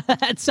button.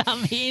 That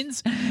sound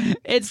means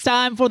it's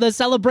time for the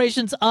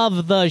celebrations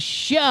of the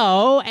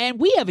show. And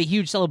we have a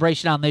huge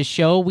celebration on this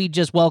show. We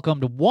just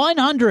welcomed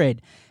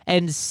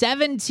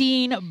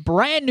 117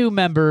 brand new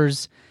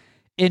members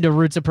into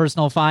Roots of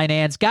Personal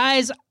Finance.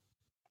 Guys,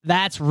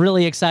 that's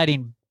really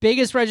exciting.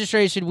 Biggest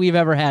registration we've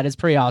ever had. It's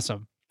pretty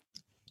awesome.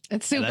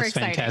 It's super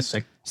exciting.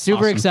 Fantastic.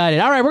 Super Awesome. excited.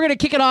 All right, we're going to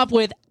kick it off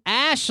with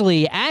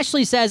Ashley.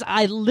 Ashley says,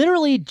 I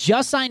literally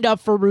just signed up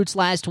for Roots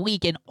last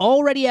week and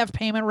already have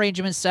payment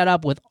arrangements set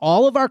up with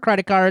all of our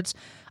credit cards.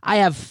 I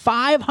have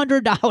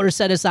 $500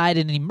 set aside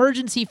in an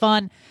emergency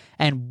fund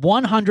and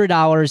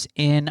 $100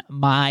 in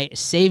my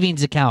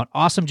savings account.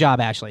 Awesome job,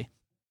 Ashley.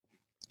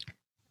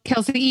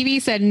 Kelsey Evie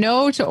said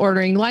no to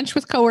ordering lunch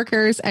with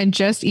coworkers and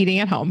just eating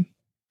at home.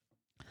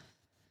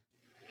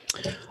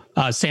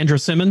 Sandra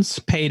Simmons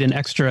paid an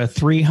extra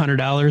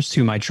 $300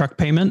 to my truck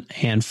payment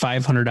and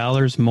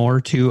 $500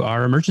 more to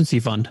our emergency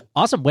fund.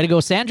 Awesome. Way to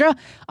go, Sandra.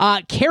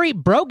 Carrie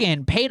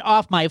Brogan paid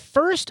off my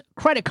first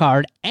credit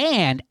card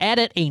and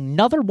added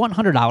another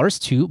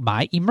 $100 to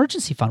my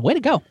emergency fund. Way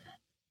to go.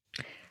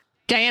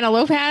 Diana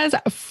Lopez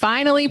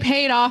finally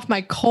paid off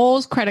my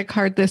Kohl's credit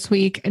card this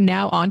week.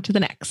 Now on to the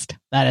next.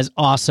 That is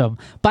awesome.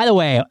 By the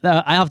way,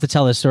 I have to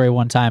tell this story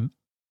one time.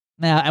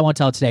 I won't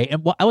tell it today.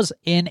 I was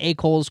in a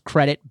Kohl's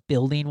credit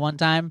building one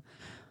time.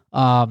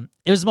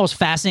 It was the most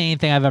fascinating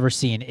thing I've ever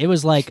seen. It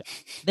was like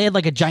they had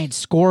like a giant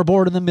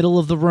scoreboard in the middle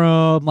of the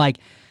room. Like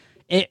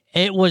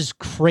it was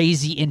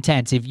crazy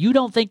intense. If you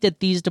don't think that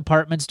these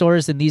department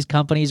stores and these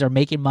companies are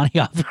making money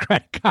off of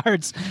credit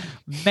cards,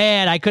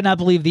 man, I could not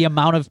believe the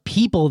amount of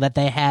people that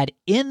they had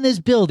in this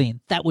building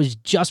that was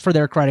just for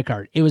their credit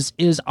card. It was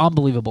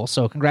unbelievable.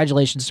 So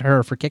congratulations to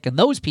her for kicking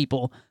those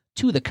people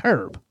to the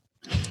curb.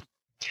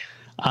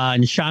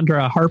 And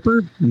Chandra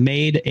Harper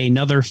made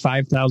another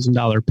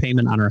 $5,000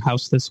 payment on her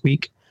house this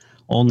week.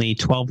 Only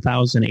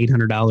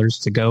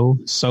 $12,800 to go.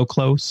 So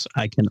close,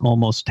 I can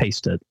almost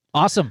taste it.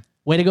 Awesome.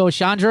 Way to go,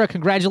 Chandra.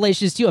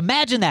 Congratulations to you.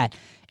 Imagine that.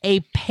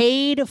 A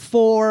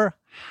paid-for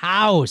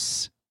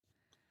house.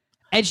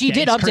 And she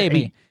did update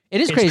me.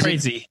 It is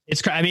crazy.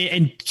 I mean,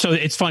 and so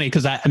it's funny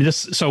because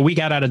so we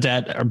got out of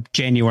debt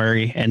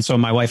January. And so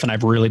my wife and I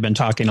have really been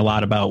talking a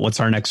lot about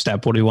what's our next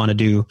step. What do we want to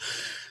do?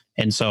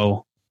 And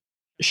so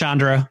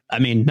Chandra. I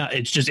mean,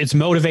 it's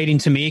motivating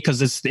to me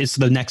because it's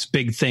the next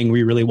big thing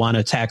we really want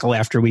to tackle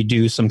after we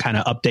do some kind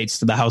of updates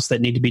to the house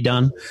that need to be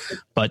done.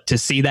 But to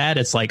see that,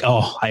 it's like,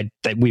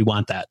 we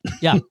want that.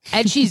 Yeah.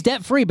 And she's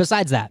debt free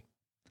besides that.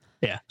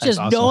 Yeah. She has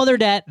awesome. no other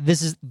debt.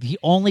 This is the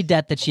only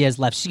debt that she has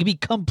left. She can be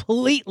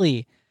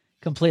completely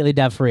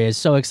debt free. It's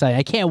so exciting.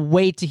 I can't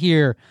wait to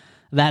hear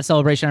that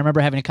celebration. I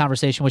remember having a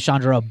conversation with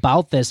Chandra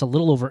about this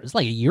it's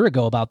like a year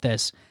ago about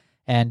this.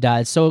 And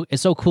it's so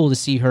cool to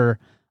see her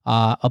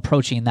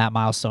approaching that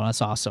milestone.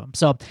 That's awesome.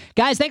 So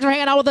guys, thanks for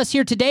hanging out with us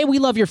here today. We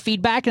love your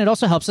feedback, and it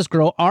also helps us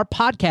grow our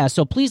podcast.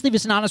 So please leave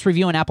us an honest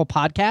review on Apple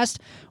Podcast.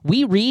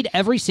 We read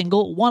every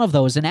single one of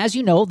those. And as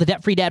you know, the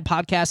Debt Free Dad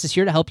podcast is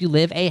here to help you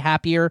live a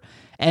happier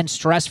and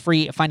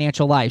stress-free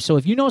financial life. So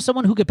if you know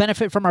someone who could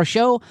benefit from our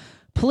show,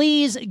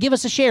 please give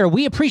us a share.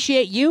 We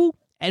appreciate you,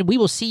 and we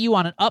will see you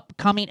on an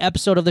upcoming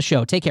episode of the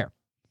show. Take care.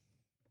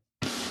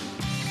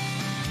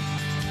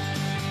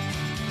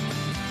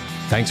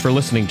 Thanks for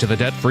listening to the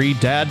Debt Free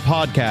Dad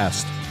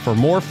podcast. For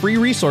more free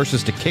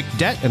resources to kick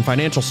debt and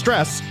financial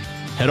stress,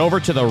 head over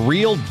to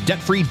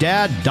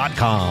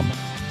therealdebtfreedad.com.